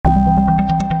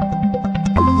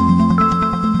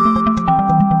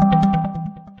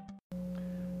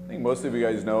most of you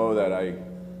guys know that I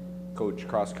coach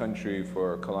cross country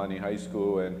for Kalani High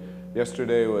School, and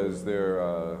yesterday was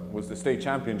the state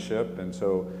championship, and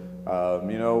so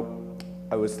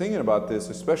I was thinking about this,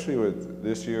 especially with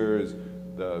this year's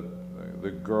the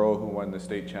girl who won the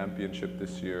state championship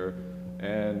this year,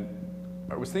 and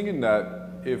I was thinking that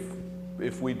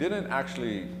if we didn't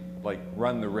actually like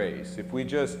run the race, if we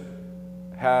just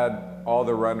had all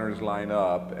the runners line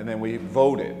up and then we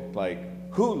voted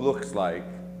like who looks like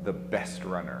the best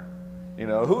runner,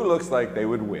 who looks like they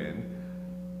would win,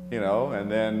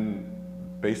 and then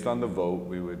based on the vote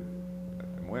we would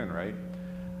let them win, right?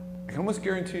 I can almost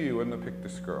guarantee you wouldn't have picked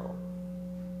this girl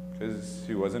because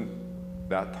she wasn't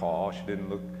that tall, she didn't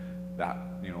look that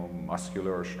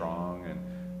muscular or strong,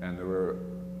 and there were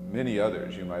many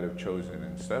others you might have chosen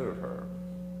instead of her.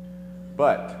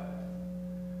 But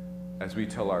as we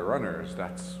tell our runners,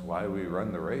 that's why we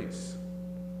run the race.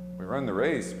 We run the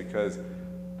race because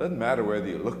it doesn't matter whether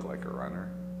you look like a runner.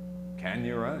 Can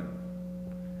you run?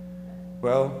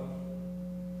 Well,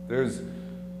 there's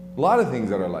a lot of things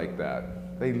that are like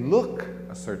that. They look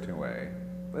a certain way,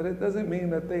 but it doesn't mean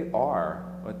that they are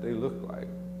what they look like.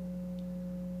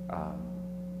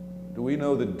 Do we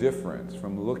know the difference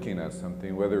from looking at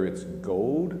something, whether it's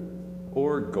gold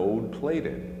or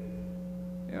gold-plated?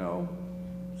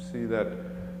 See that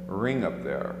ring up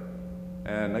there.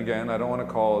 And again, I don't want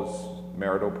to cause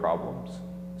marital problems,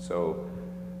 so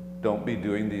don't be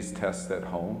doing these tests at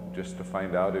home just to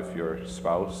find out if your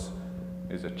spouse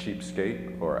is a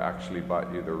cheapskate or actually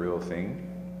bought you the real thing.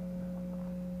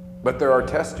 But there are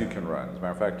tests you can run. As a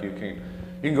matter of fact, you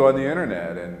can go on the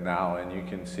internet and you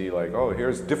can see like, oh,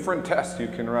 here's different tests you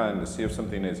can run to see if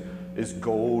something is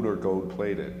gold or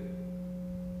gold-plated.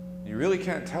 You really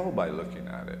can't tell by looking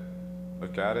at it.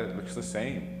 Look at it, it looks the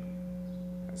same.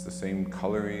 It's the same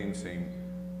coloring, same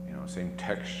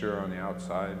texture on the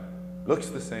outside. Looks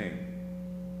the same.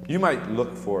 You might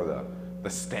look for the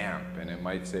stamp and it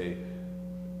might say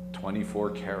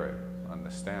 24 karat on the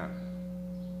stamp.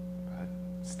 But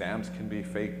stamps can be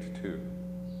faked too.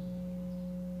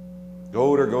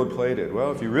 Gold or gold-plated?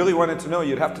 Well, if you really wanted to know,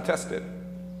 you'd have to test it.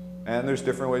 And there's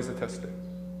different ways to test it.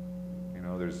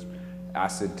 There's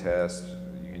acid tests,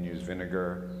 you can use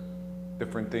vinegar,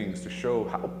 different things to show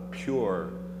how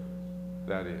pure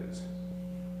that is.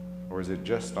 Or is it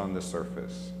just on the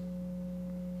surface?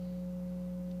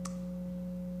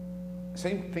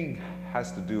 Same thing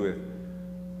has to do with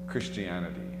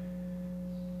Christianity.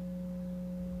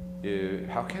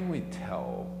 How can we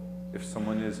tell if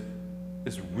someone is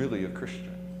really a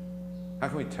Christian? How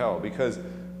can we tell? Because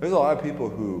there's a lot of people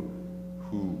who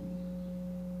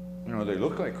they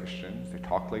look like Christians, they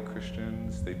talk like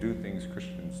Christians, they do things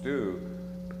Christians do,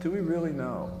 but do we really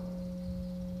know?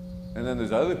 And then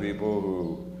there's other people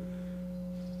who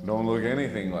don't look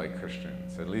anything like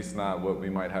Christians, at least not what we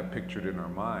might have pictured in our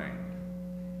mind.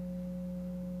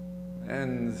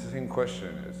 And the same question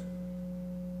is,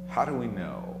 how do we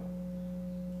know?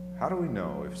 How do we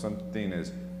know if something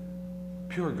is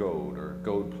pure gold or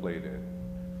gold-plated,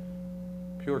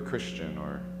 pure Christian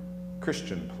or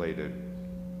Christian-plated?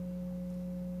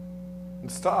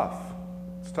 It's tough.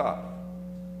 It's tough.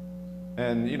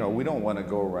 And, we don't want to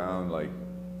go around like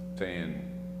saying,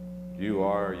 you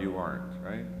are, you aren't,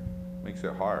 right? Makes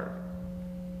it hard.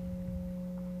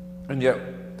 And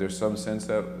yet, there's some sense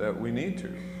that we need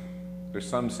to. There's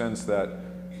some sense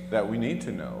that we need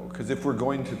to know. Because if we're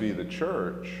going to be the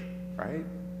church, right?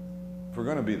 If we're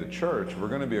going to be the church, we're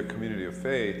going to be a community of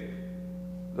faith,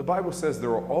 the Bible says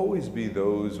there will always be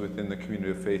those within the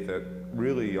community of faith that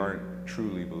really aren't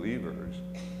truly believers,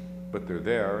 but they're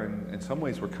there, and in some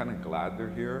ways we're kind of glad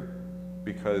they're here,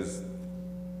 because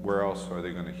where else are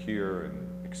they going to hear and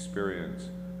experience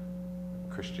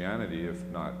Christianity if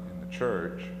not in the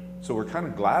church? So we're kind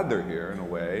of glad they're here in a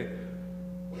way,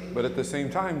 but at the same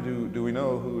time, do we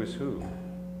know who is who?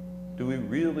 Do we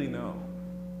really know?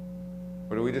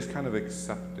 Or do we just kind of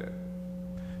accept it?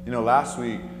 Last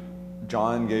week,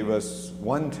 John gave us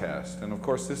one test, and of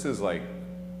course this is like,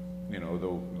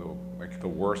 the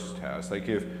worst test. Like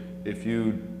if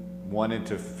you wanted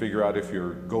to figure out if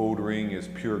your gold ring is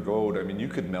pure gold, you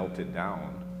could melt it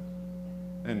down,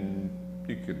 and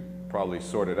you could probably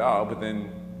sort it out, but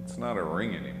then it's not a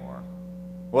ring anymore.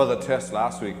 Well, the test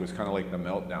last week was kind of like the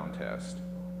meltdown test.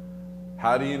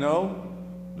 How do you know?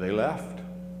 They left.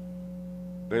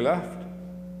 They left.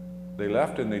 They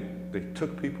left, and they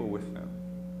took people with them.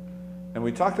 And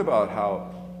we talked about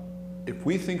how if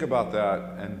we think about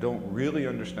that and don't really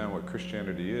understand what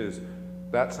Christianity is,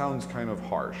 that sounds kind of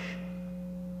harsh.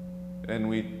 And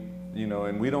we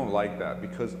don't like that,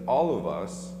 because all of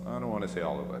us, I don't want to say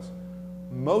all of us,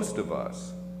 most of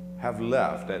us have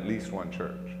left at least one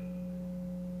church.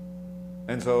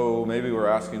 And so maybe we're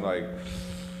asking like,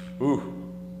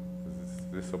 ooh, does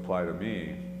this apply to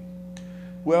me?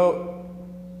 Well,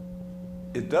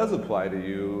 it does apply to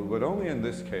you, but only in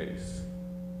this case.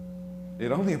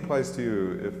 It only applies to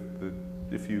you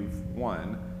if you've,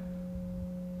 one,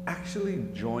 actually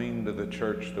joined the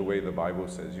church the way the Bible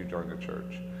says you joined the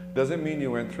church. Doesn't mean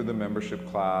you went through the membership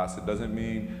class. It doesn't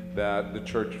mean that the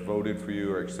church voted for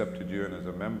you or accepted you as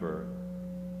a member.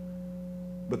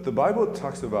 But the Bible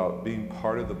talks about being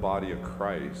part of the body of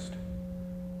Christ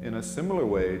in a similar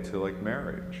way to like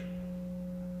marriage.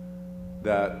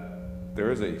 That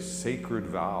there is a sacred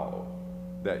vow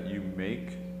that you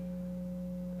make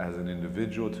as an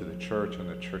individual to the church and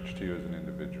the church to you as an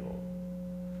individual.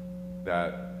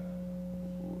 That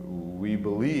we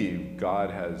believe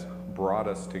God has brought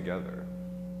us together.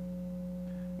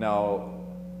 Now,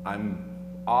 I'm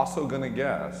also going to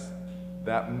guess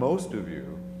that most of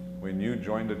you, when you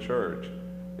joined a church,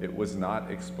 it was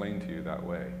not explained to you that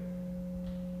way.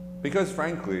 Because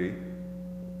frankly,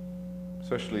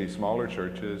 especially smaller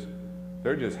churches,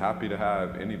 they're just happy to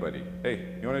have anybody. Hey,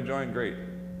 you want to join? Great.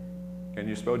 Can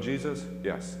you spell Jesus?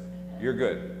 Yes. You're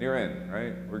good. You're in,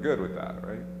 right? We're good with that,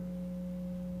 right?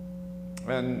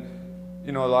 And,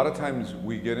 you know, a lot of times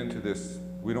we get into this,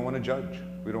 we don't want to judge.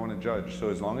 We don't want to judge. So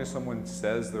as long as someone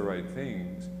says the right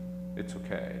things, it's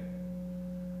okay.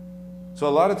 So a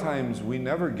lot of times we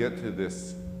never get to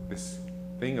this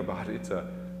thing about it.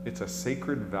 It's a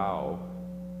sacred vow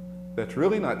that's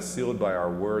really not sealed by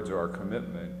our words or our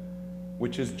commitment,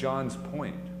 which is John's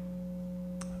point.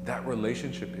 That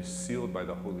relationship is sealed by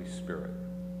the Holy Spirit.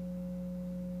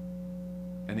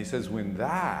 And he says, when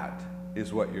that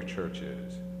is what your church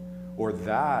is, or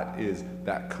that is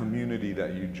that community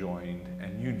that you joined,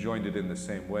 and you joined it in the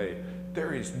same way,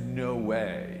 there is no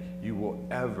way you will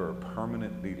ever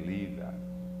permanently leave that.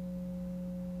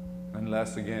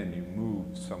 Unless, again, you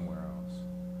move somewhere else.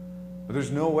 But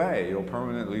there's no way you'll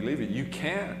permanently leave it. You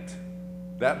can't.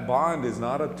 That bond is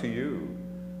not up to you.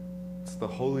 It's the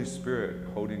Holy Spirit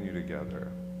holding you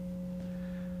together.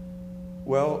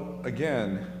 Well,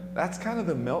 again, that's kind of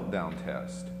the meltdown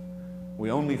test.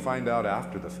 We only find out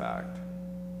after the fact.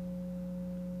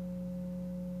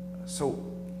 So,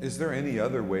 is there any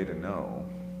other way to know?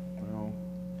 Well,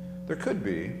 there could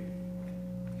be.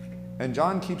 And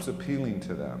John keeps appealing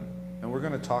to them. And we're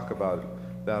going to talk about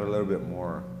that a little bit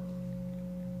more.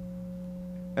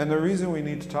 And the reason we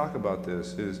need to talk about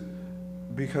this is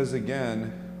because,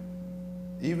 again,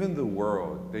 even the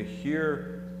world, they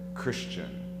hear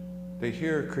Christian. They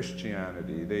hear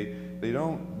Christianity.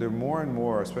 They're more and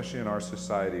more, especially in our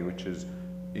society, which is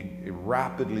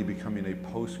rapidly becoming a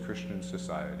post-Christian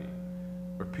society,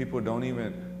 where people don't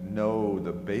even know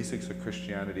the basics of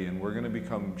Christianity, and we're going to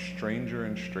become stranger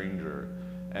and stranger,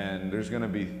 and there's going to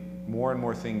be more and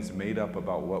more things made up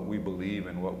about what we believe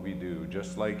and what we do,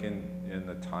 just like in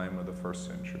the time of the first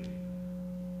century.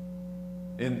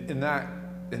 In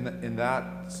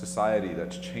that society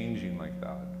that's changing like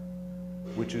that,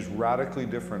 which is radically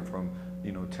different from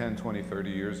 10, 20, 30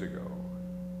 years ago,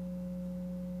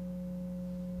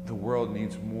 the world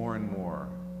needs more and more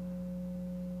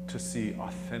to see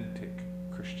authentic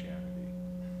Christianity.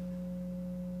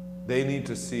 They need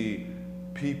to see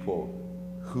people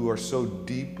who are so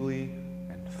deeply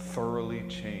and thoroughly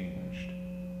changed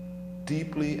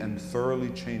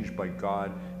by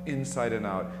God inside and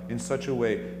out, in such a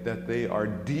way that they are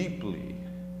deeply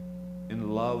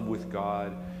in love with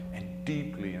God and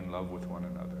deeply in love with one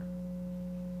another.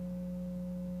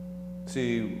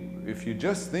 See, if you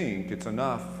just think it's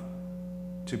enough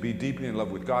to be deeply in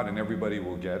love with God and everybody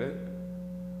will get it,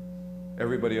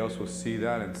 everybody else will see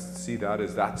that and see that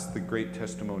as that's the great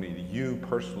testimony. You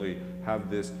personally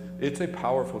have this. It's a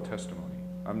powerful testimony.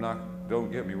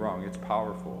 Don't get me wrong, it's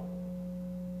powerful.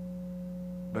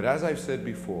 But as I've said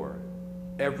before,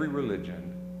 every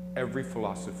religion, every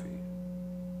philosophy,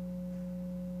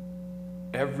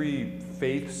 every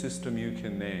faith system you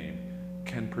can name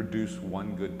can produce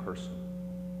one good person.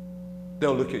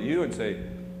 They'll look at you and say,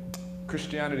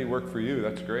 Christianity worked for you,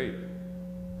 that's great.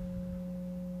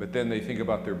 But then they think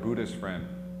about their Buddhist friend.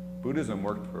 Buddhism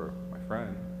worked for my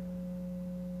friend.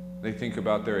 They think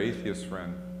about their atheist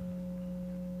friend.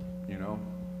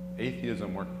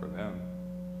 Atheism worked for them.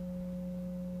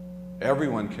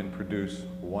 Everyone can produce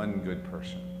one good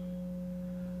person.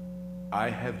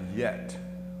 I have yet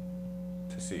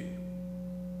to see,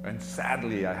 and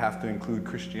sadly I have to include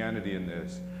Christianity in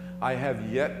this, I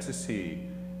have yet to see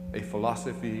a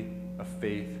philosophy, a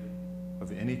faith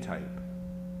of any type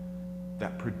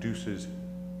that produces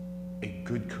a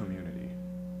good community,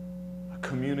 a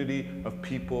community of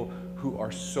people who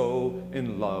are so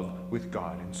in love with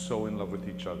God and so in love with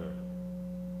each other.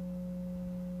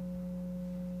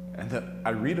 And I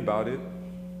read about it.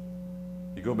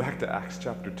 You go back to Acts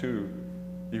chapter 2,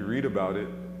 you read about it.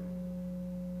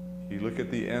 You look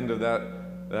at the end of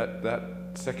that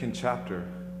second chapter.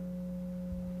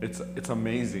 It's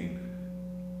amazing.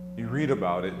 You read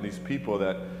about it, these people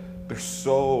that they're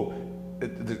so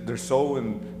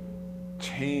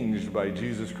changed by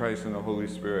Jesus Christ and the Holy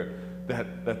Spirit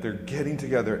that they're getting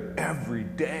together every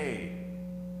day.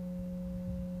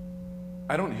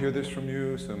 I don't hear this from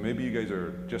you, so maybe you guys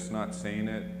are just not saying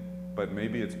it, but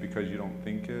maybe it's because you don't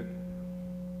think it.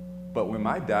 But when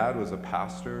my dad was a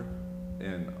pastor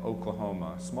in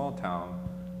Oklahoma, a small town,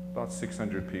 about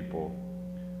 600 people,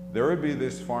 there would be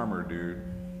this farmer dude,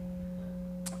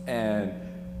 and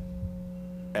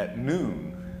at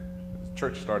noon,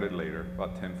 church started later,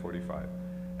 about 10:45.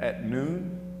 At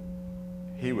noon,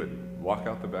 he would walk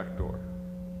out the back door.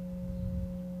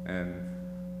 And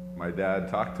my dad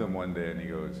talked to him one day and he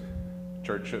goes,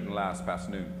 church shouldn't last past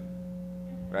noon,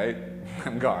 right?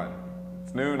 I'm gone.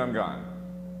 It's noon, I'm gone.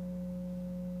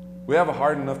 We have a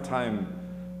hard enough time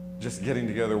just getting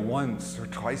together once or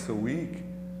twice a week.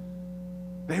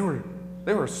 They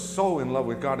were so in love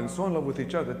with God and so in love with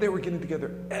each other that they were getting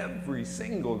together every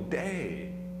single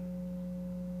day.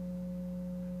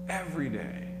 Every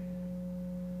day.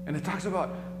 And it talks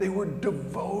about they were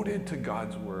devoted to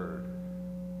God's word.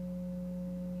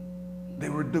 They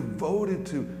were devoted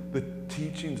to the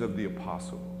teachings of the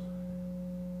apostles.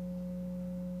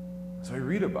 So I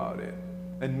read about it.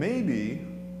 And maybe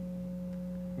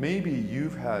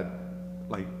you've had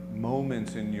like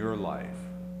moments in your life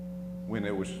when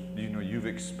it was, you've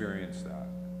experienced that.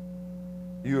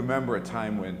 You remember a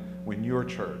time when your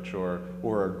church or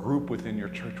a group within your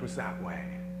church was that way.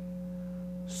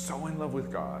 So in love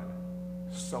with God,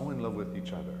 so in love with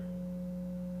each other,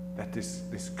 that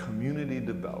this community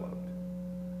developed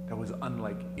that was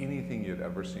unlike anything you'd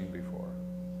ever seen before.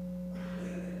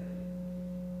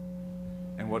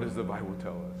 And what does the Bible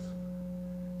tell us?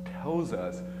 It tells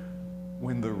us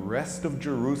when the rest of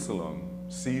Jerusalem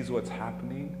sees what's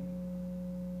happening,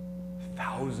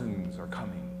 thousands are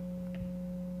coming.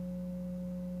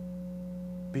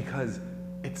 Because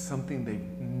it's something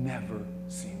they've never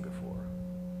seen before.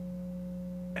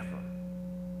 Ever.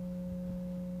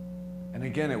 And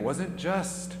again, it wasn't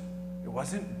just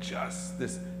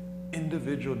this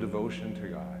individual devotion to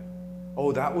God.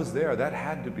 Oh, that was there. That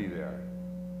had to be there.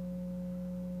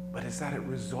 But it's that it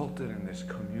resulted in this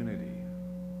community.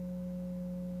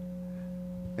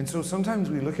 And so sometimes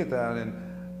we look at that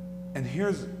and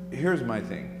here's my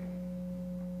thing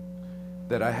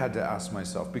that I had to ask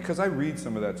myself, because I read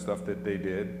some of that stuff that they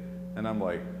did, and I'm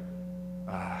like,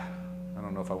 I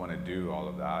don't know if I want to do all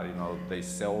of that. They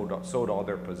sold all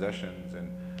their possessions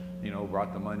and,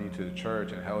 brought the money to the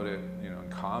church and held it, in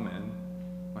common.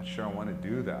 I'm not sure I want to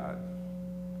do that.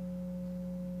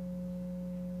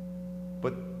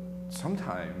 But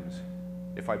sometimes,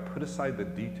 if I put aside the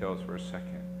details for a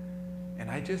second, and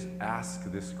I just ask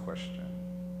this question,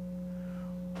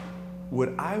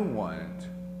 would I want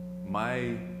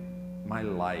my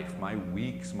life, my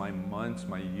weeks, my months,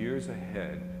 my years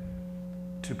ahead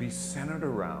to be centered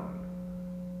around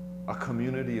a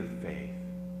community of faith,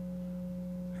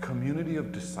 a community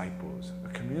of disciples, a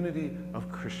community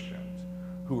of Christians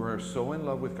who are so in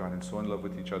love with God and so in love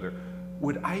with each other?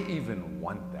 Would I even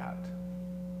want that?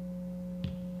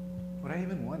 Would I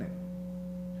even want it?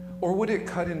 Or would it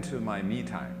cut into my me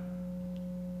time?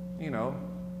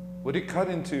 Would it cut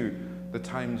into the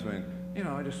times when,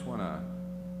 I just want to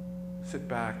sit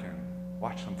back and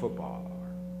watch some football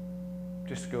or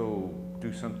just go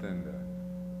do something to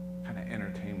kind of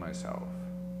entertain myself?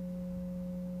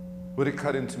 Would it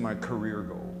cut into my career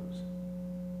goals?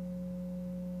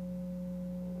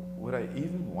 Would I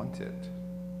even want it?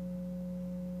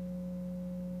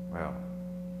 Well,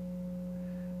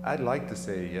 I'd like to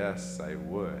say yes, I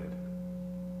would.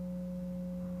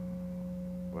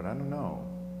 But I don't know.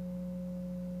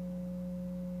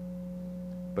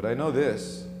 But I know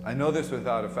this. I know this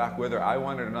without a fact. Whether I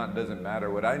want it or not doesn't matter.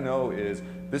 What I know is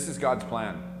this is God's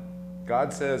plan.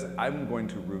 God says, I'm going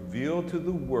to reveal to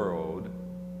the world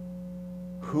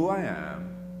who I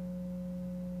am,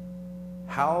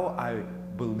 how I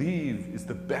believe is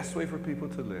the best way for people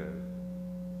to live.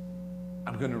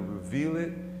 I'm going to reveal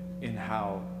it in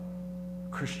how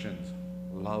Christians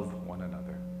love one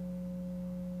another.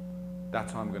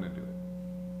 That's how I'm going to do it.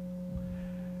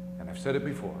 And I've said it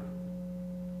before.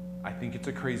 I think it's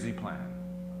a crazy plan,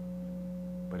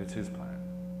 but it's His plan.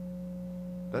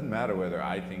 Doesn't matter whether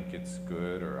I think it's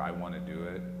good or I want to do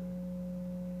it.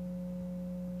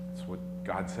 That's what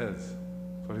God says.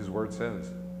 That's what His Word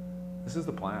says. This is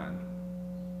the plan.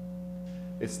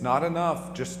 It's not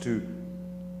enough just to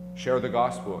share the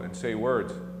gospel and say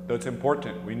words. Though it's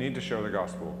important. We need to share the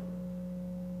gospel.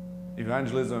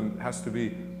 Evangelism has to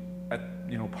be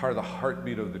part of the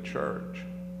heartbeat of the church.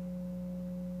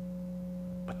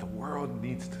 But the world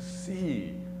needs to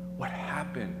see what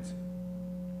happens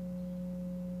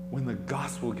when the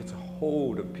gospel gets a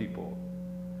hold of people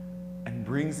and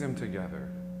brings them together.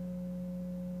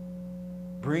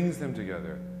 Brings them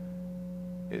together.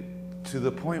 To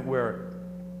the point where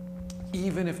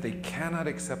even if they cannot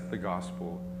accept the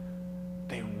gospel,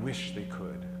 they wish they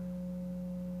could.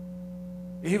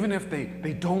 Even if they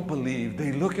don't believe,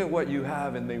 they look at what you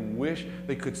have and they wish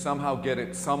they could somehow get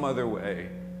it some other way,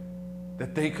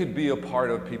 that they could be a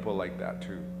part of people like that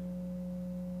too.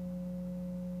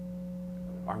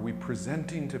 Are we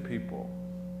presenting to people?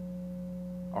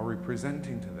 Are we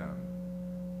presenting to them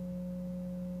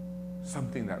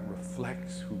something that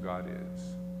reflects who God is?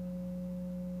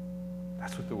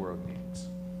 That's what the world needs.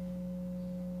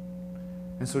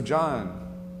 And so John,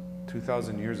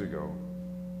 2,000 years ago,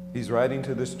 he's writing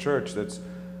to this church that's,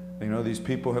 these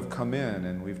people have come in,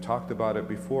 and we've talked about it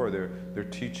before. They're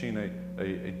teaching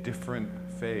a different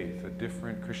faith, a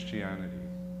different Christianity.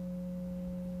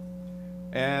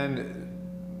 And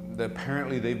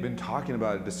apparently they've been talking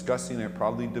about it, discussing it,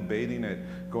 probably debating it,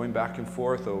 going back and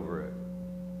forth over it.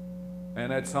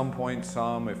 And at some point,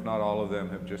 some, if not all of them,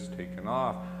 have just taken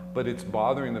off. But it's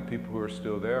bothering the people who are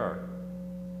still there,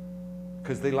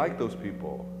 because they like those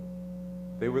people.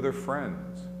 They were their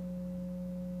friends.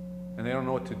 And they don't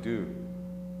know what to do.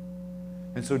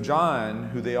 And so John,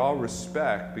 who they all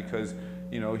respect because,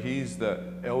 he's the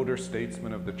elder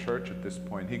statesman of the church at this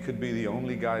point. He could be the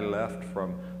only guy left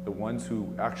from the ones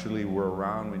who actually were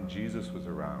around when Jesus was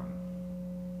around.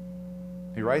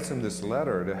 He writes them this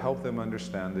letter to help them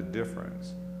understand the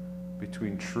difference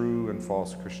between true and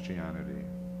false Christianity.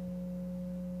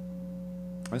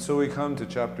 And so we come to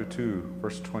chapter 2,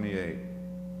 verse 28.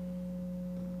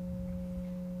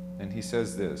 And he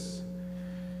says this,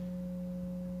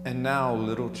 "And now,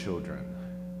 little children,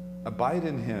 abide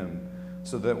in him,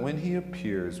 so that when he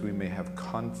appears, we may have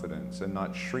confidence and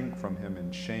not shrink from him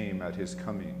in shame at his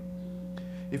coming.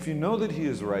 If you know that he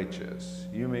is righteous,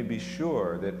 you may be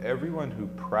sure that everyone who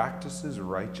practices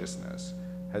righteousness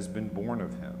has been born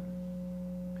of him.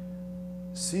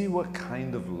 See what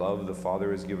kind of love the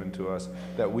Father has given to us,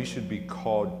 that we should be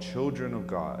called children of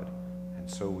God, and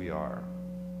so we are.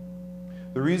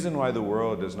 The reason why the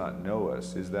world does not know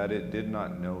us is that it did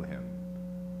not know him.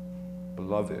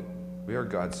 Beloved, we are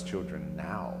God's children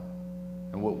now,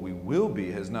 and what we will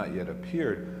be has not yet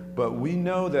appeared, but we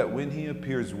know that when he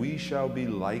appears, we shall be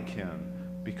like him,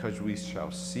 because we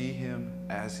shall see him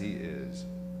as he is.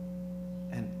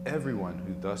 And everyone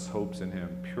who thus hopes in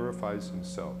him purifies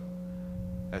himself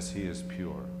as he is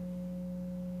pure."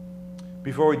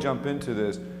 Before we jump into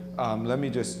this, let me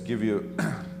just give you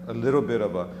a little bit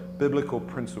of a biblical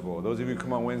principle. Those of you who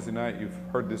come on Wednesday night, you've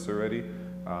heard this already,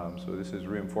 so this is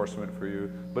reinforcement for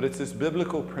you. But it's this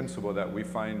biblical principle that we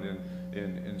find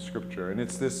in Scripture. And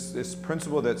it's this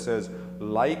principle that says,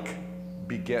 like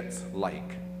begets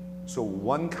like. So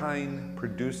one kind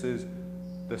produces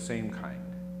the same kind.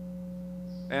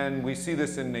 And we see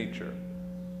this in nature.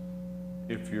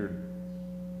 If your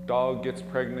dog gets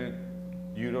pregnant,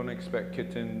 you don't expect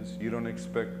kittens, you don't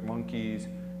expect monkeys,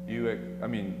 you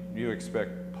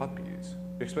expect puppies.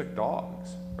 You expect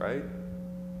dogs, right?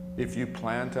 If you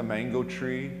plant a mango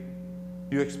tree,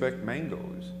 you expect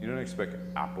mangoes. You don't expect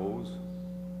apples,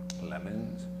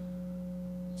 lemons.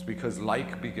 It's because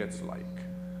like begets like.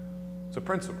 It's a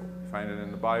principle. You find it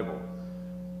in the Bible.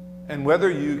 And whether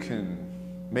you can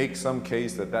make some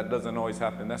case that doesn't always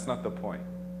happen, that's not the point.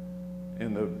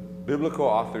 In the biblical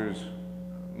author's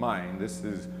mind, this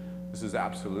is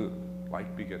absolute.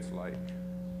 Like begets like.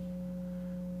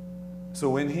 So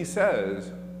when he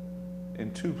says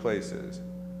in two places,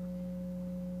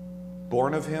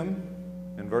 born of him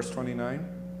in verse 29,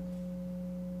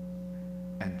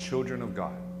 and children of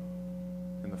God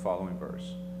in the following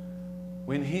verse,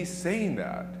 when he's saying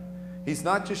that, he's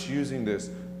not just using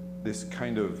this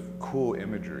kind of cool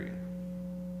imagery.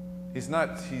 He's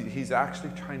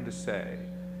actually trying to say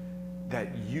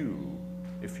that you,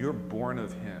 if you're born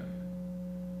of him,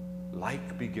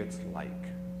 like begets like.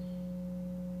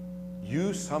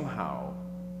 You somehow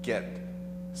get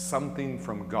something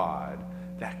from God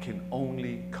that can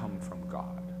only come from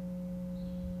God.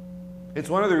 It's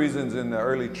one of the reasons in the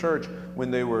early church,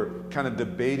 when they were kind of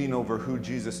debating over who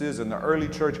Jesus is, and the early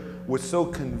church was so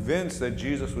convinced that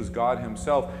Jesus was God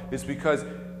himself, is because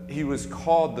he was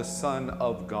called the Son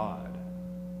of God.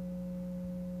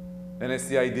 And it's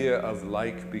the idea of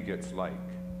like begets like.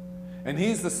 And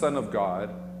he's the Son of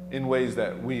God in ways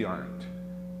that we aren't.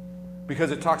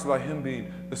 Because it talks about him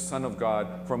being the Son of God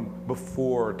from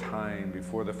before time,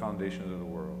 before the foundations of the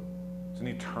world. It's an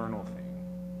eternal thing.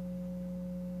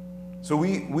 So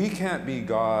we can't be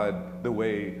God the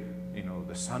way,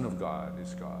 the Son of God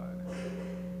is God.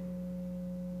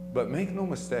 But make no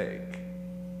mistake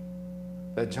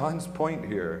that John's point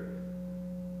here,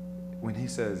 when he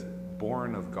says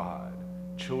born of God,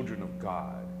 children of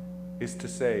God, is to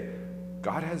say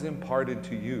God has imparted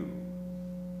to you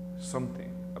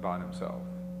something about himself.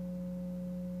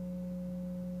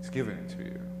 He's given it to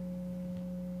you.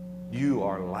 You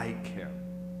are like him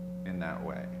in that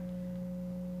way.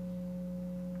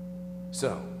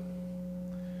 So,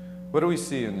 what do we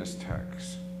see in this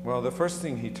text? Well, the first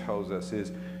thing he tells us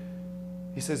is,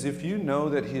 he says, if you know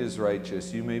that he is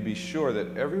righteous, you may be sure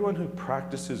that everyone who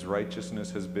practices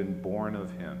righteousness has been born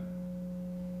of him.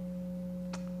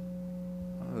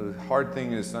 The hard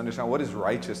thing is to understand what is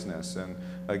righteousness. And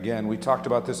again, we talked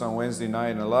about this on Wednesday night,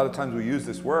 and a lot of times we use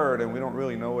this word and we don't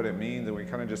really know what it means, and we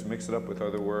kind of just mix it up with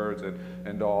other words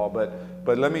and all.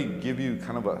 But let me give you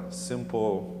kind of a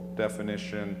simple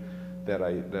definition that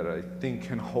I think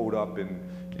can hold up in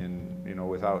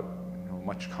without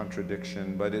much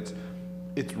contradiction. But it's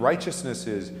righteousness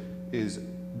is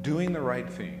doing the right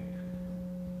thing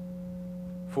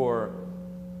for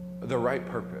the right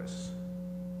purpose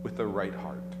with the right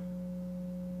heart.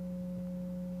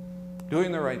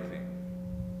 Doing the right thing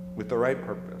with the right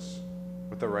purpose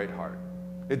with the right heart.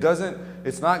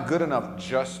 It's not good enough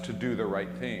just to do the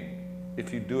right thing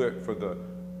if you do it for the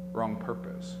wrong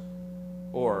purpose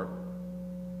or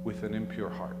with an impure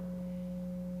heart.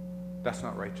 That's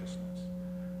not righteousness.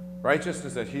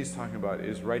 Righteousness that he's talking about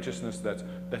is righteousness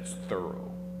that's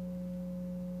thorough.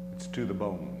 It's to the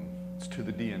bone. It's to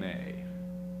the DNA.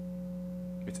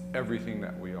 It's everything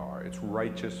that we are. It's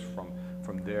righteous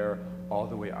from there all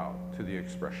the way out to the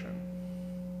expression.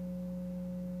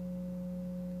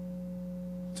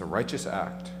 It's a righteous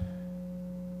act,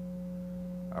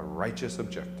 a righteous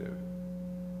objective,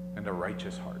 and a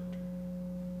righteous heart.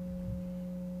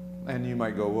 And you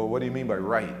might go, well, what do you mean by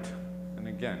right? And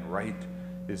again, right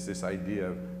is this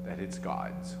idea that it's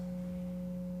God's.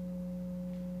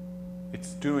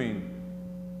 It's doing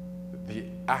the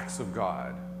acts of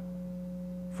God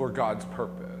for God's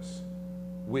purpose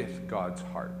with God's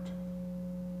heart.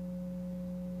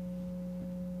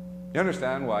 You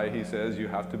understand why he says you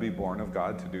have to be born of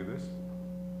God to do this?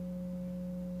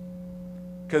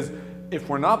 Because if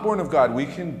we're not born of God, we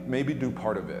can maybe do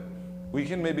part of it. We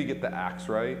can maybe get the acts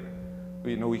right.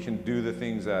 We can do the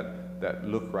things that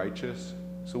look righteous.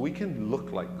 So we can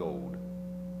look like gold.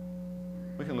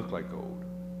 We can look like gold.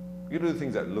 We can do the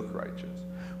things that look righteous.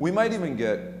 We might even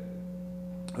get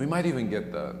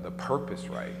the purpose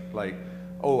right. Like,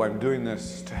 oh, I'm doing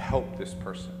this to help this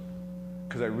person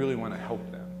because I really want to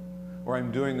help them. Or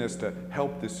I'm doing this to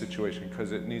help this situation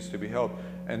because it needs to be helped.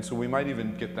 And so we might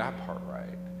even get that part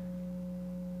right.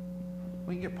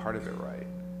 We can get part of it right.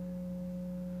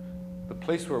 The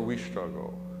place where we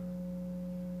struggle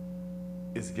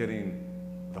is getting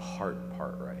the heart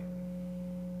part right.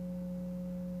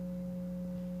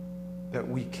 That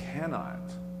we cannot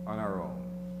on our own.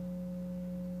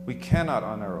 We cannot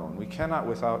on our own. We cannot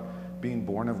without being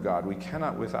born of God. We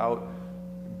cannot without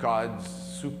God's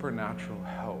supernatural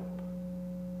help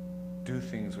do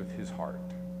things with his heart.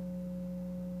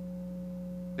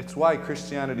 It's why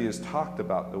Christianity is talked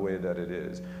about the way that it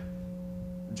is.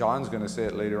 John's going to say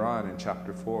it later on in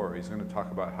chapter 4. He's going to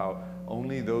talk about how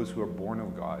only those who are born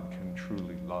of God can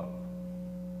truly love.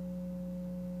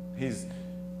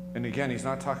 And again, he's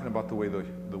not talking about the way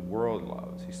the world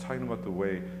loves. He's talking about the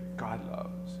way God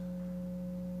loves.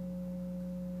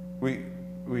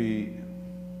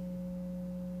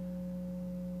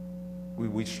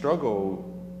 We struggle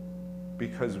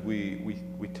because we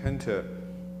tend to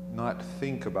not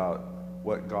think about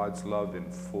what God's love in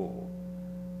full.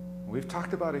 We've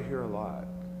talked about it here a lot.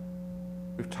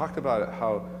 We've talked about it,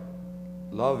 how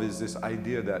love is this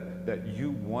idea that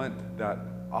you want that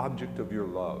object of your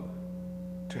love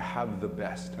to have the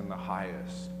best and the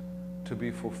highest, to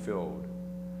be fulfilled.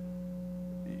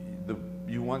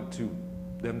 You want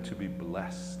them to be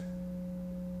blessed.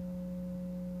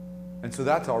 And so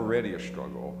that's already a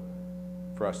struggle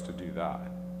for us to do that.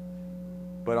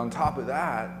 But on top of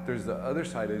that, there's the other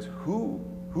side is who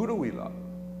do we love?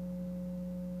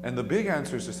 And the big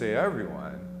answer is to say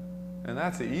everyone. And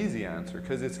that's the easy answer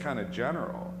because it's kind of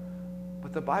general.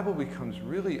 But the Bible becomes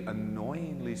really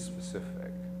annoyingly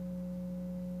specific.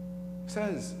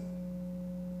 says,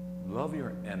 love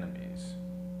your enemies.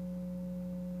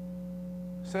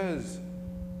 Says,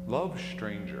 love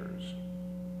strangers.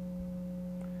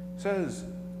 Says,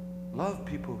 love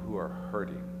people who are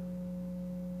hurting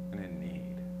and in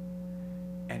need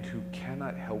and who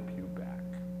cannot help you back.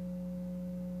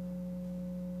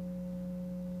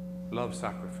 Love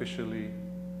sacrificially,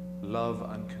 love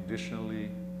unconditionally,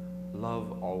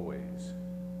 love always.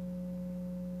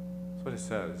 That's what it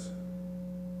says.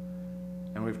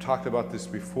 And we've talked about this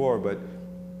before, but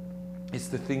it's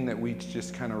the thing that we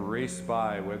just kind of race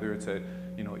by, whether it's at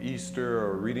Easter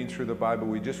or reading through the Bible.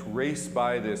 We just race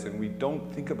by this, and we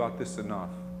don't think about this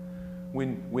enough.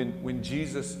 When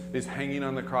Jesus is hanging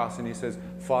on the cross and he says,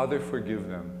 Father, forgive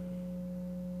them.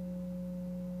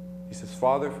 He says,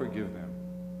 Father, forgive them.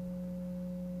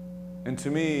 And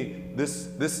to me, this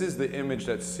is the image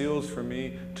that seals for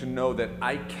me to know that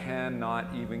I cannot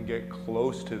even get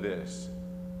close to this.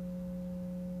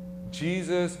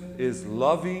 Jesus is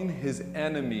loving his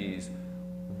enemies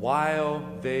while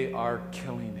they are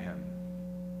killing him.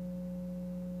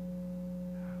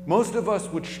 Most of us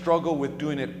would struggle with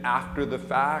doing it after the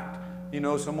fact.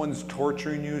 Someone's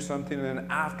torturing you, something, and then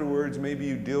afterwards maybe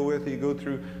you deal with it, you go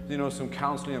through, some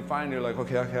counseling, and finally you're like,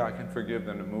 okay, I can forgive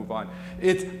them and move on.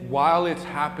 It's while it's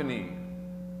happening.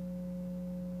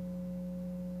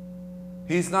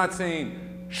 He's not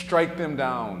saying, strike them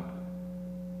down.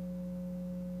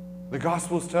 The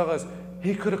Gospels tell us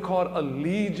he could have called a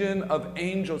legion of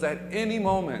angels at any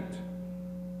moment.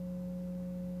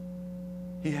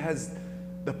 He has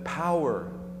the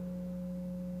power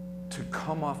to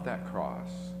come off that cross.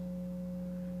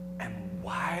 And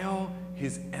while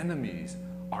his enemies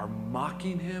are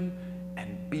mocking him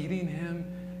and beating him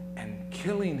and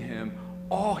killing him,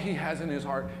 all he has in his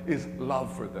heart is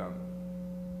love for them.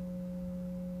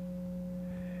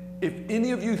 If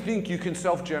any of you think you can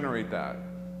self-generate that,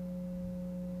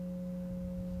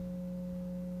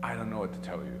 I don't know what to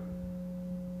tell you.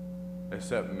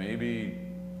 Except maybe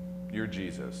you're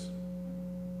Jesus.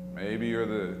 Maybe you're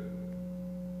the,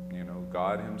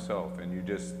 God himself, and you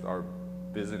just are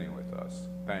visiting with us.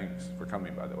 Thanks for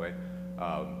coming, by the way.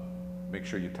 Make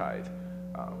sure you tithe.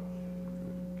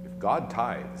 If God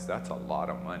tithes, that's a lot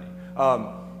of money.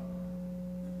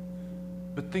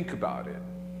 But think about it.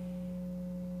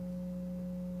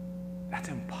 That's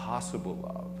impossible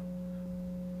love.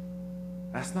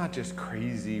 That's not just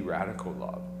crazy, radical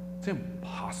love. It's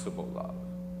impossible love.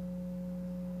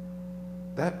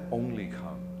 That only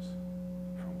comes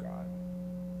from God.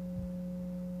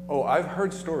 Oh, I've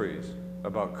heard stories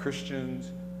about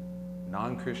Christians,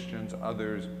 non-Christians,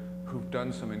 others who've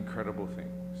done some incredible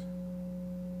things.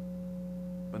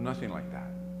 But nothing like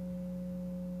that.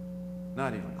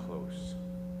 Not even close.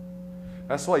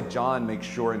 That's why John makes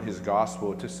sure in his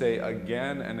gospel to say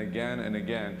again and again and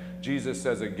again, Jesus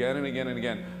says again and again and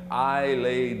again, I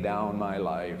lay down my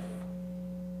life.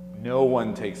 No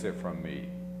one takes it from me.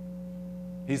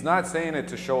 He's not saying it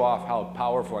to show off how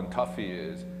powerful and tough he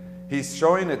is. He's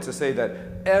showing it to say that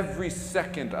every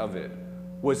second of it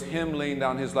was him laying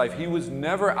down his life. He was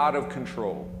never out of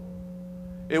control.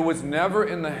 It was never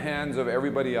in the hands of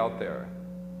everybody out there.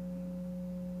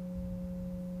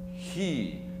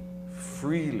 He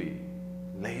freely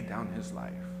laid down his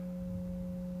life.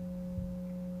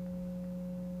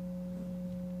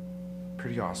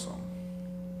 Pretty awesome.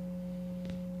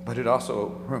 But it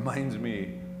also reminds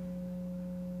me,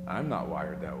 I'm not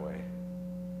wired that way.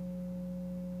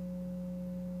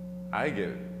 I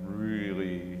get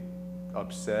really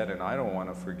upset, and I don't want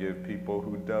to forgive people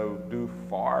who do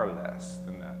far less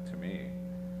than that to me.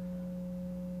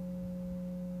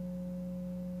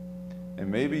 And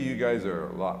maybe you guys are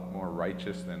a lot more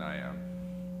righteous than I am.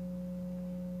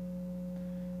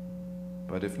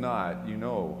 But if not, you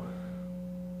know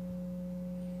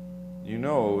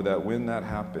that when that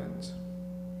happens,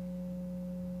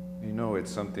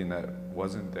 it's something that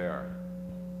wasn't there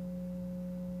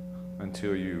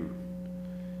until you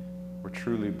were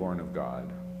truly born of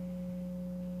God.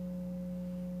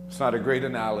 It's not a great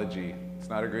analogy.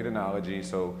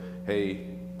 So, hey,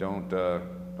 don't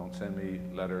send me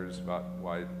letters about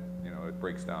why it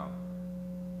breaks down.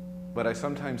 But I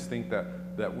sometimes think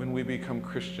that when we become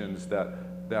Christians, that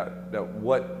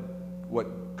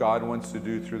what God wants to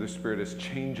do through the Spirit is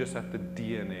change us at the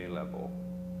DNA level.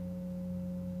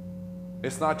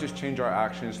 It's not just change our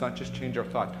actions, it's not just change our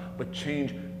thoughts, but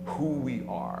change who we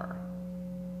are.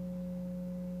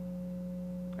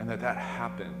 And that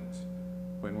happens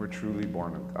when we're truly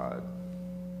born of God.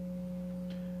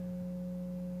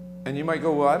 And you might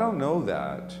go, well, I don't know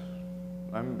that.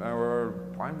 I'm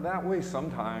that way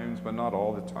sometimes, but not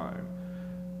all the time.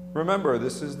 Remember,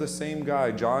 this is the same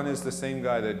guy. John is the same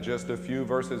guy that just a few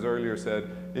verses earlier said,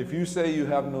 if you say you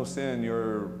have no sin,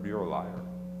 you're a liar.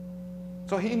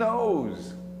 So he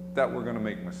knows that we're going to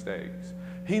make mistakes.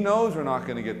 He knows we're not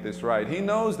going to get this right. He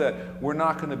knows that we're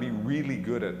not going to be really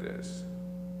good at this.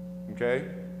 Okay?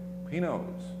 He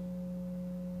knows.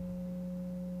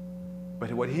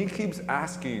 But what he keeps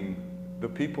asking the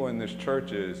people in this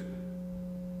church is,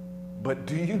 but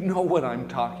do you know what I'm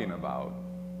talking about?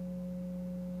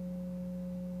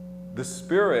 The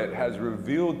Spirit has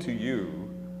revealed to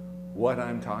you what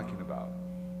I'm talking about.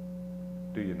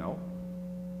 Do you know?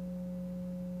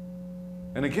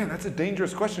 And again, that's a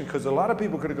dangerous question because a lot of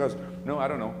people could have gone, no, I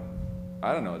don't know.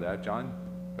 I don't know that, John.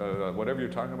 Whatever you're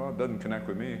talking about doesn't connect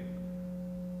with me.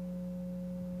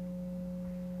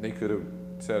 They could have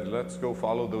said, let's go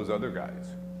follow those other guys.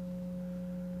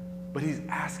 But he's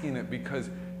asking it because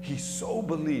he so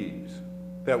believes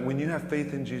that when you have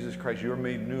faith in Jesus Christ, you're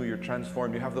made new, you're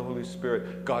transformed, you have the Holy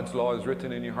Spirit, God's law is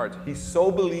written in your hearts. He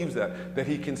so believes that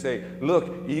he can say,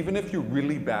 look, even if you're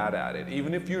really bad at it,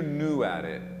 even if you're new at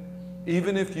it,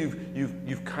 even if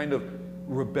you've kind of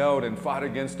rebelled and fought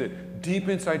against it, deep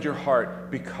inside your heart,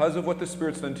 because of what the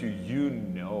Spirit's done to you, you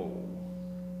know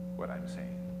what I'm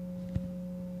saying.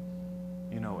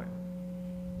 You know it.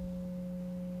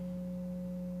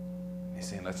 He's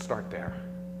saying, let's start there.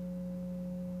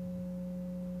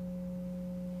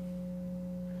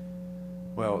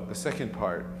 Well, the second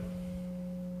part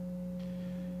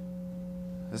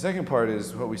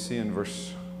is what we see in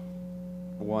verse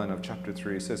 1 of chapter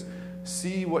 3. It says,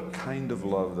 see what kind of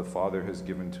love the Father has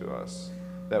given to us,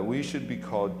 that we should be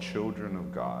called children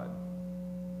of God.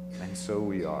 And so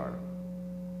we are.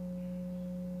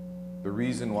 The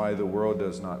reason why the world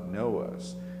does not know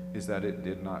us is that it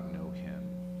did not know him.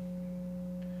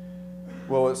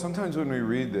 Well, sometimes when we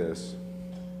read this,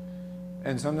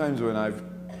 and sometimes when I've,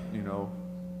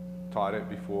 taught it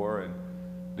before and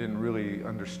didn't really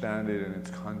understand it in its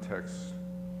context,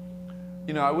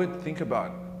 I would think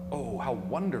about, oh, how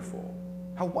wonderful.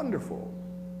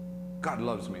 God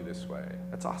loves me this way.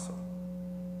 That's awesome.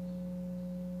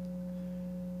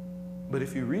 But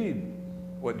if you read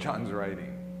what John's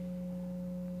writing,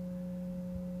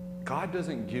 God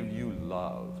doesn't give you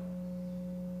love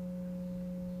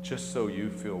just so you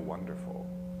feel wonderful.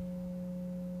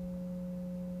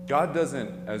 God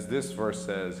doesn't, as this verse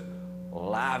says,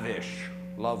 lavish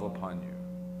love upon you.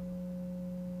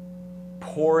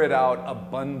 Pour it out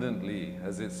abundantly,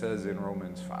 as it says in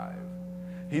Romans 5.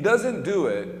 He doesn't do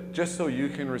it just so you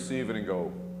can receive it and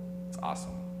go, it's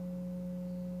awesome.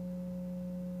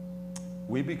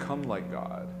 We become like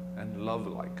God and love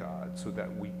like God so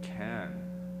that we can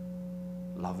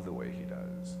love the way he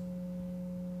does.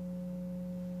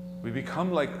 We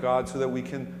become like God so that we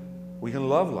can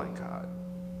love like God.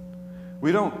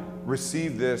 We don't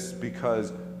receive this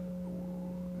because,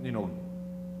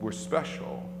 we're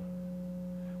special.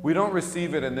 We don't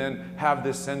receive it and then have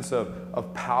this sense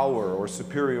of power or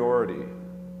superiority.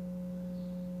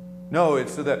 No,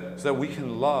 it's so that we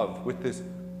can love with this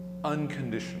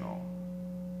unconditional,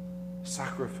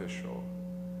 sacrificial,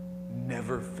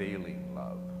 never failing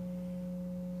love.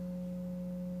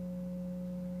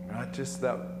 Not just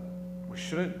that, we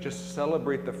shouldn't just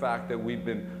celebrate the fact that we've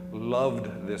been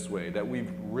loved this way, that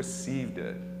we've received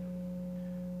it.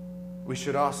 We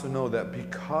should also know that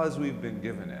because we've been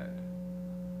given it,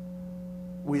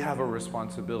 we have a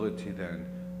responsibility then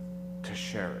to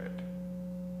share it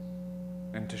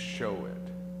and to show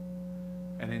it.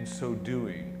 And in so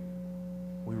doing,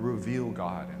 we reveal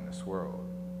God in this world.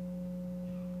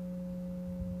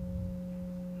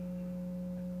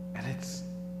 And it's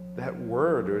that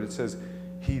word, or it says,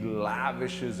 he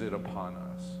lavishes it upon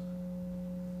us.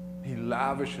 He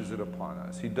lavishes it upon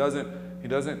us. He doesn't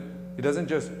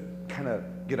just kind of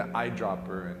get an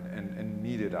eyedropper and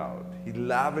knead it out. He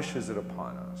lavishes it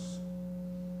upon us.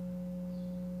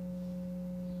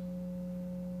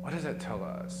 What does that tell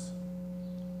us?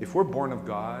 If we're born of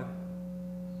God,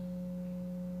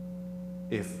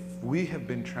 if we have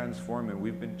been transformed and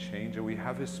we've been changed and we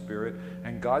have his Spirit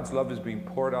and God's love is being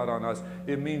poured out on us,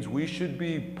 it means we should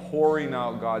be pouring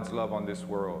out God's love on this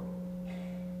world.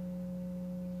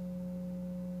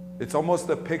 It's almost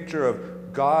a picture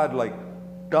of God like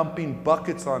dumping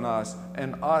buckets on us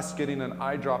and us getting an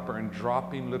eyedropper and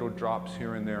dropping little drops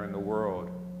here and there in the world.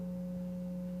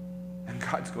 And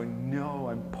God's going, no,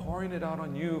 I'm pouring it out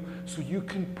on you so you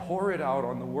can pour it out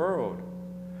on the world.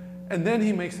 And then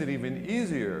he makes it even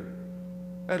easier,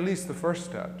 at least the first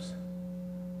steps.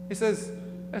 He says,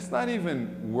 let's not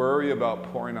even worry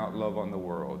about pouring out love on the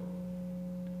world.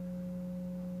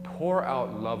 Pour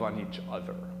out love on each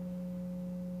other.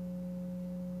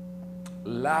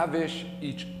 lavish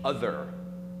each other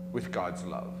with God's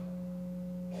love.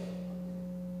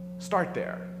 Start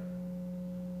there.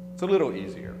 It's a little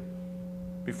easier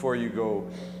before you go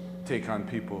take on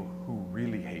people who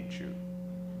really hate you,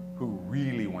 who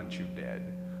really want you dead,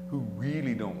 who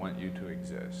really don't want you to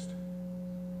exist.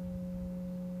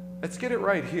 Let's get it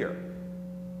right here.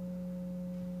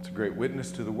 It's a great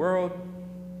witness to the world,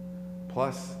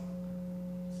 plus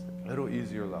it's a little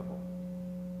easier level.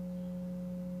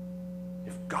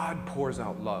 If God pours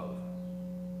out love,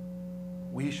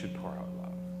 we should pour out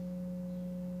love.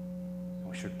 And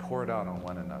we should pour it out on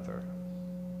one another.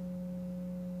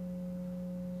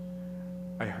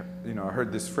 I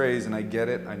heard this phrase and I get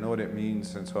it. I know what it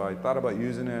means. And so I thought about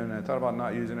using it and I thought about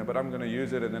not using it, but I'm going to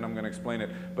use it and then I'm going to explain it.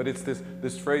 But it's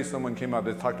this phrase someone came up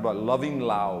that talked about loving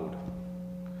loud.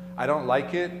 I don't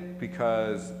like it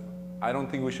because I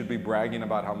don't think we should be bragging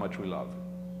about how much we love.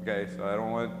 Okay, so I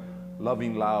don't want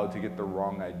loving loud to get the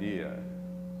wrong idea.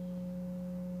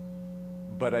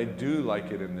 But I do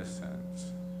like it in this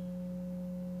sense.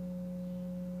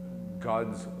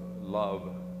 God's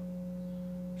love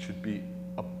should be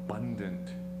abundant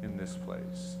in this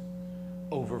place,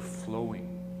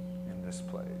 overflowing in this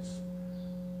place.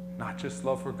 Not just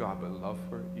love for God, but love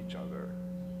for each other.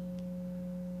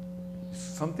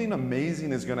 Something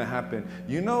amazing is going to happen.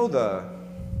 You know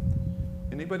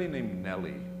anybody named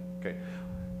Nelly? Okay.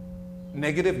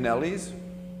 Negative Nellies?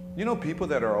 You know people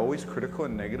that are always critical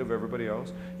and negative of everybody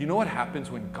else? You know what happens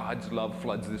when God's love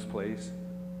floods this place?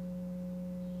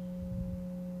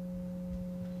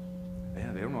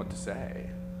 Man, they don't know what to say.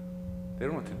 They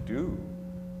don't know what to do.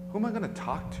 Who am I going to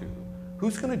talk to?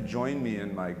 Who's going to join me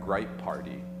in my gripe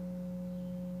party?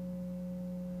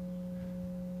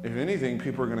 If anything,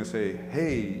 people are going to say,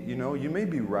 hey, you may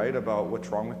be right about what's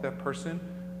wrong with that person.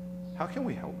 How can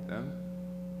we help them?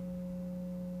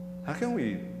 How can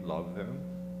we love them?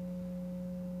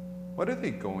 What are they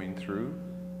going through?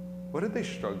 What are they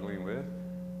struggling with?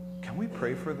 Can we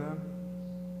pray for them?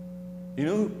 You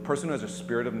know, a person who has a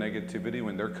spirit of negativity,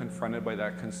 when they're confronted by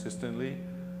that consistently,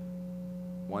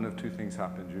 one of two things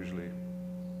happens usually.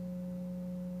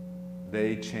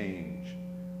 They change.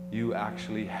 You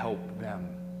actually help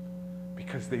them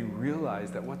because they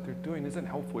realize that what they're doing isn't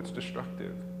helpful, it's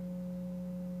destructive.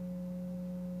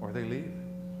 Or they leave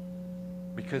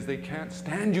because they can't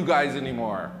stand you guys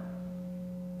anymore.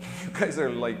 You guys are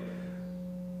like,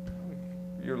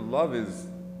 your love is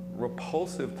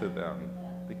repulsive to them.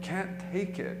 They can't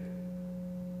take it.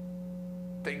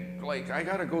 I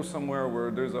gotta go somewhere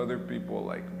where there's other people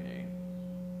like me.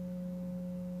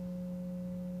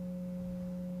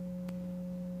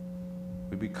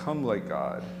 We become like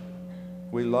God.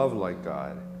 We love like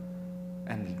God.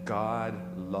 And God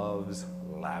loves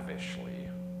lavishly.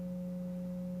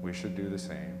 We should do the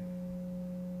same.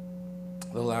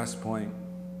 The last point,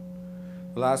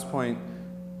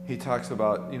 he talks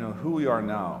about, who we are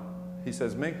now. He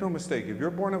says, make no mistake, if you're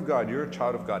born of God, you're a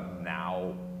child of God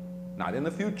now. Not in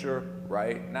the future,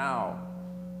 right now.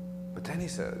 But then he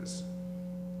says,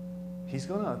 he's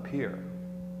going to appear.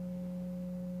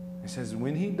 He says,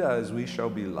 when he does, we shall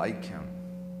be like him.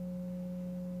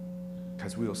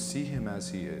 Because we will see him as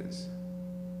he is.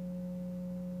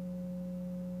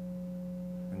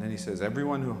 And then he says,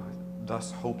 everyone who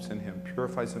thus hopes in him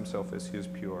purifies himself as he is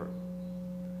pure.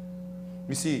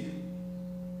 You see,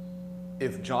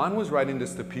 if John was writing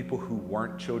this to people who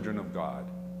weren't children of God,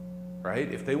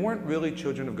 right? If they weren't really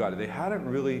children of God, if they hadn't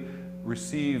really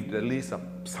received at least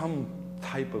some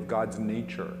type of God's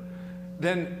nature,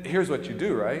 then here's what you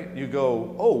do, right? You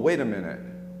go, oh, wait a minute.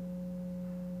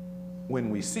 When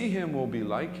we see him, we'll be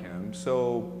like him.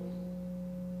 So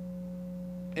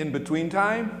in between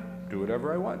time, do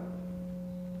whatever I want.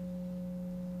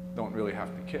 Don't really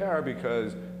have to care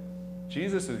because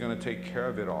Jesus is going to take care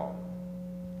of it all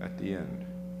at the end.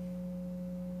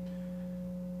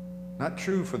 Not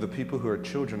true for the people who are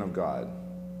children of God.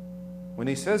 When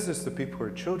he says this to people who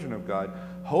are children of God,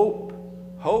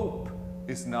 hope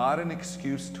is not an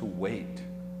excuse to wait,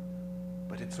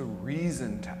 but it's a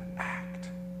reason to act.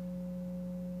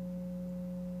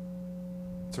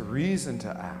 It's a reason to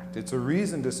act. It's a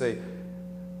reason to say,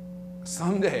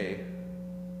 someday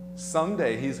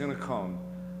he's going to come,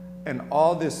 and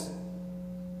all this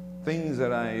things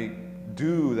that I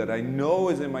do that I know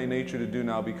is in my nature to do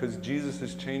now because Jesus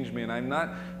has changed me and I'm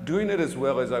not doing it as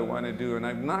well as I want to do and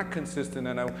I'm not consistent,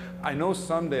 and I know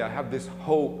someday I have this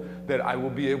hope that I will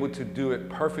be able to do it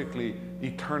perfectly,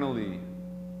 eternally.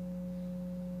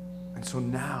 And so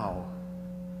now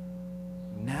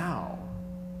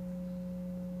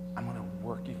I'm going to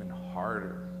work even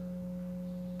harder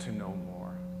to know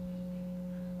more.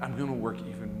 I'm going to work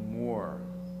even more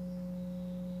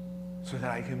so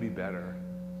that I can be better.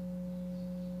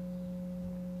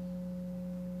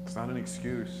 It's not an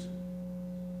excuse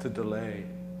to delay.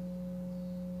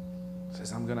 It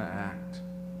says, I'm going to act.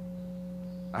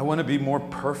 I want to be more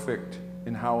perfect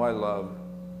in how I love.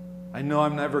 I know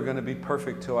I'm never going to be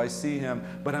perfect till I see him,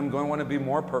 but I'm going to want to be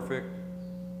more perfect.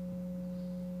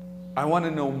 I want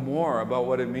to know more about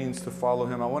what it means to follow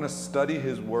him. I want to study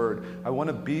his word. I want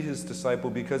to be his disciple,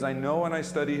 because I know when I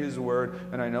study his word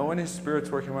and I know when his Spirit's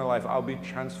working in my life, I'll be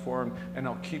transformed and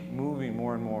I'll keep moving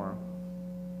more and more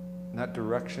in that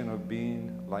direction of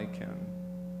being like him.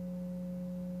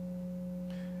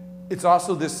 It's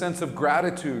also this sense of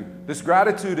gratitude. This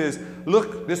gratitude is,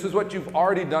 look, this is what you've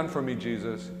already done for me,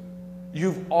 Jesus.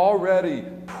 You've already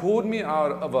pulled me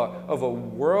out of a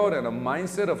world and a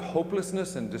mindset of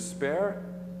hopelessness and despair,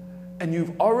 and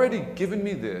you've already given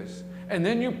me this. And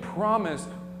then you promise,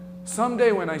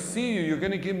 someday when I see you, you're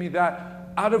going to give me that.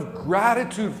 Out of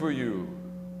gratitude for you,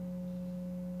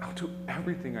 I'll do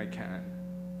everything I can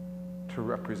to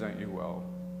represent you well,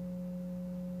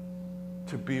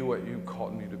 to be what you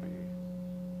called me to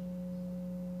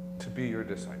be your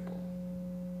disciple.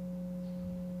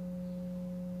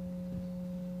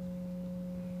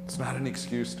 It's not an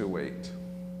excuse to wait.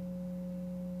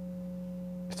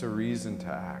 It's a reason to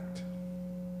act.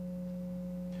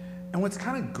 And what's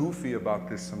kind of goofy about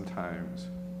this sometimes,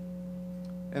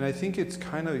 and I think it's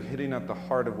kind of hitting at the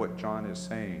heart of what John is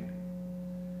saying,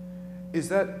 is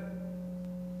that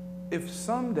if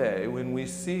someday when we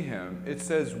see him, it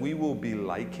says we will be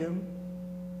like him,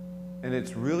 and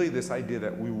it's really this idea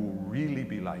that we will really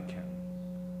be like him.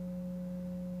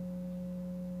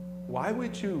 Why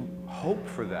would you hope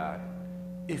for that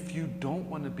if you don't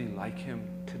want to be like him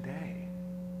today?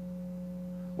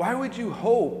 Why would you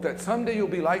hope that someday you'll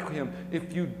be like him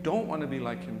if you don't want to be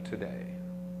like him today?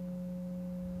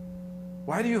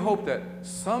 Why do you hope that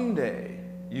someday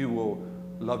you will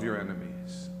love your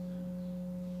enemies?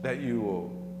 That you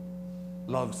will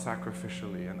love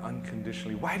sacrificially and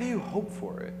unconditionally? Why do you hope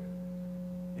for it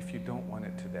if you don't want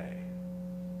it today?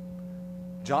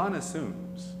 John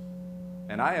assumes,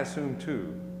 and I assume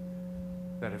too,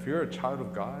 that if you're a child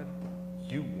of God,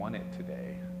 you want it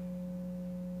today.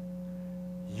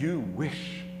 You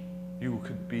wish you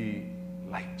could be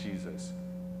like Jesus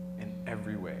in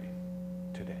every way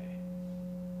today.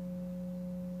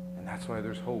 And that's why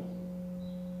there's hope.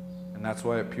 And that's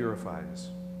why it purifies.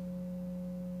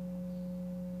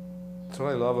 That's what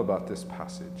I love about this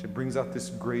passage. It brings out this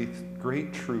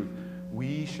great truth.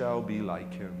 We shall be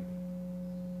like him.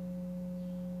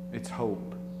 It's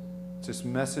hope. It's this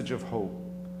message of hope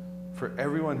for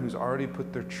everyone who's already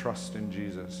put their trust in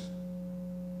Jesus.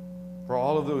 For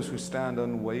all of those who stand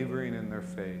unwavering in their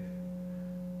faith.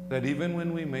 That even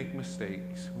when we make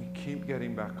mistakes, we keep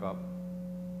getting back up.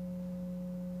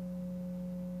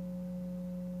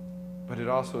 But it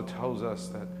also tells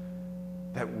us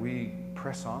that we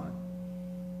press on.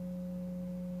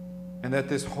 And that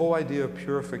this whole idea of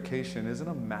purification isn't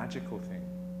a magical thing.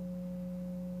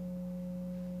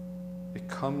 It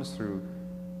comes through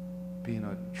being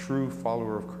a true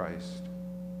follower of Christ,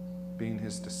 being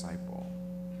his disciple.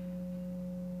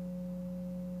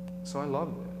 So I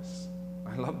love this.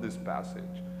 I love this passage.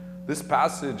 This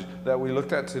passage that we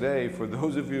looked at today, for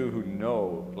those of you who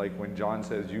know, like when John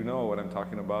says, you know what I'm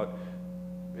talking about,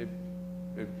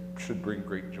 it should bring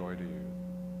great joy to you.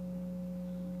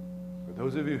 For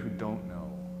those of you who don't know,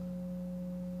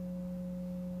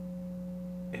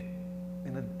 it,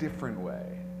 in a different way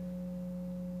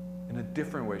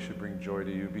should bring joy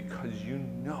to you, because you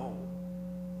know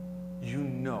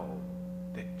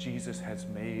that Jesus has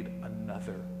made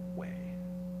another way.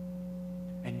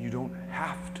 And you don't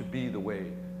have to be the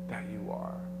way that you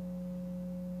are.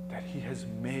 That he has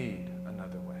made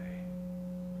another way.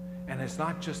 And it's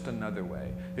not just another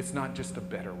way. It's not just a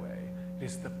better way. It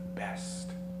is the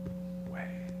best way.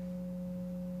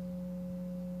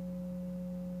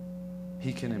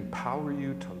 He can empower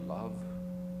you to love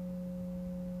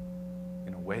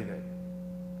in a way that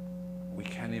we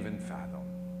can't even fathom.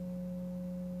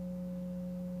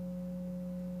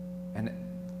 And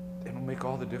it'll make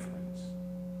all the difference.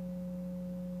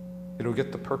 It'll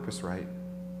get the purpose right.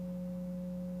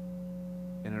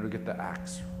 And it'll get the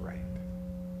acts right.